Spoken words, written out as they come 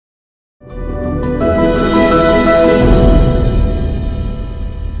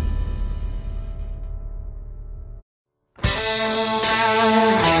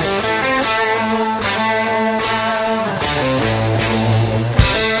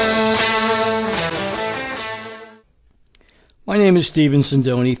My name is Stephen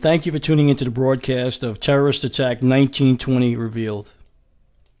Sindoni. Thank you for tuning into the broadcast of Terrorist Attack 1920 Revealed.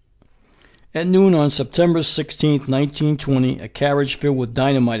 At noon on September 16, 1920, a carriage filled with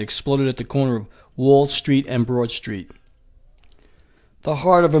dynamite exploded at the corner of Wall Street and Broad Street, the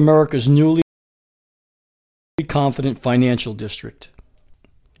heart of America's newly confident financial district.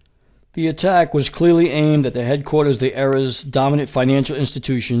 The attack was clearly aimed at the headquarters of the era's dominant financial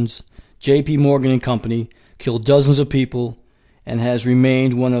institutions, J.P. Morgan and Company, killed dozens of people, and has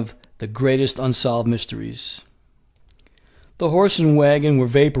remained one of the greatest unsolved mysteries. The horse and wagon were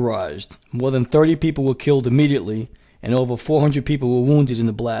vaporized. More than 30 people were killed immediately, and over 400 people were wounded in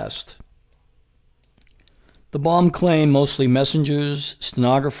the blast. The bomb claimed mostly messengers,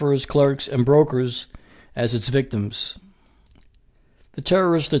 stenographers, clerks, and brokers as its victims. The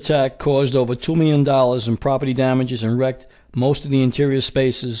terrorist attack caused over $2 million in property damages and wrecked most of the interior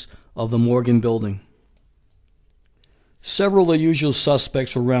spaces of the Morgan building. Several of the usual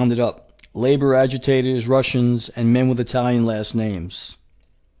suspects were rounded up: labor agitators, Russians, and men with Italian last names.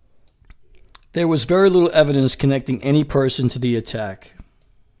 There was very little evidence connecting any person to the attack.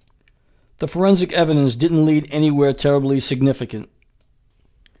 The forensic evidence didn't lead anywhere terribly significant.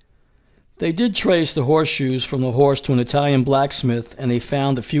 They did trace the horseshoes from the horse to an Italian blacksmith, and they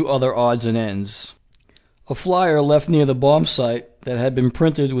found a few other odds and ends. A flyer left near the bomb site that had been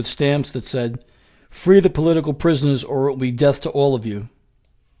printed with stamps that said, "Free the political prisoners or it will be death to all of you."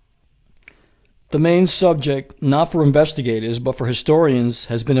 The main subject, not for investigators but for historians,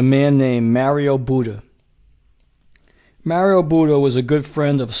 has been a man named Mario Buda. Mario Buda was a good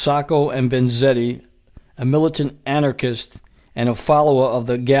friend of Sacco and Vanzetti, a militant anarchist and a follower of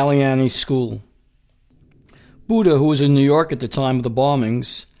the Galliani school. Buda, who was in New York at the time of the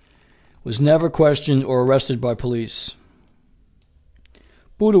bombings, was never questioned or arrested by police.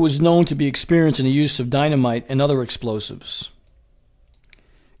 Buda was known to be experienced in the use of dynamite and other explosives.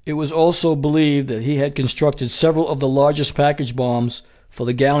 It was also believed that he had constructed several of the largest package bombs for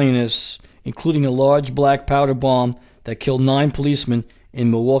the Gallianists, including a large black powder bomb that killed 9 policemen in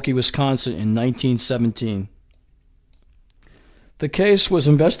Milwaukee, Wisconsin in 1917. The case was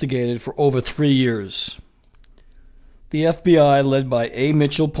investigated for over 3 years. The FBI, led by A.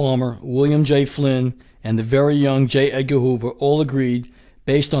 Mitchell Palmer, William J. Flynn, and the very young J. Edgar Hoover, all agreed,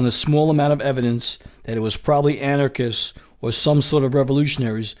 based on the small amount of evidence, that it was probably anarchists or some sort of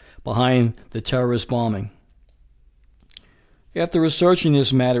revolutionaries behind the terrorist bombing. After researching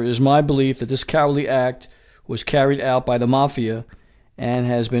this matter, it is my belief that this cowardly act was carried out by the Mafia and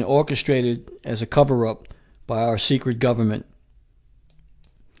has been orchestrated as a cover-up by our secret government.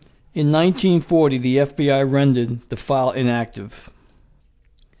 In 1940, the FBI rendered the file inactive.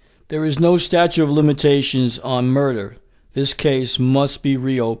 There is no statute of limitations on murder. This case must be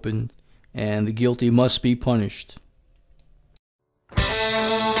reopened, and the guilty must be punished.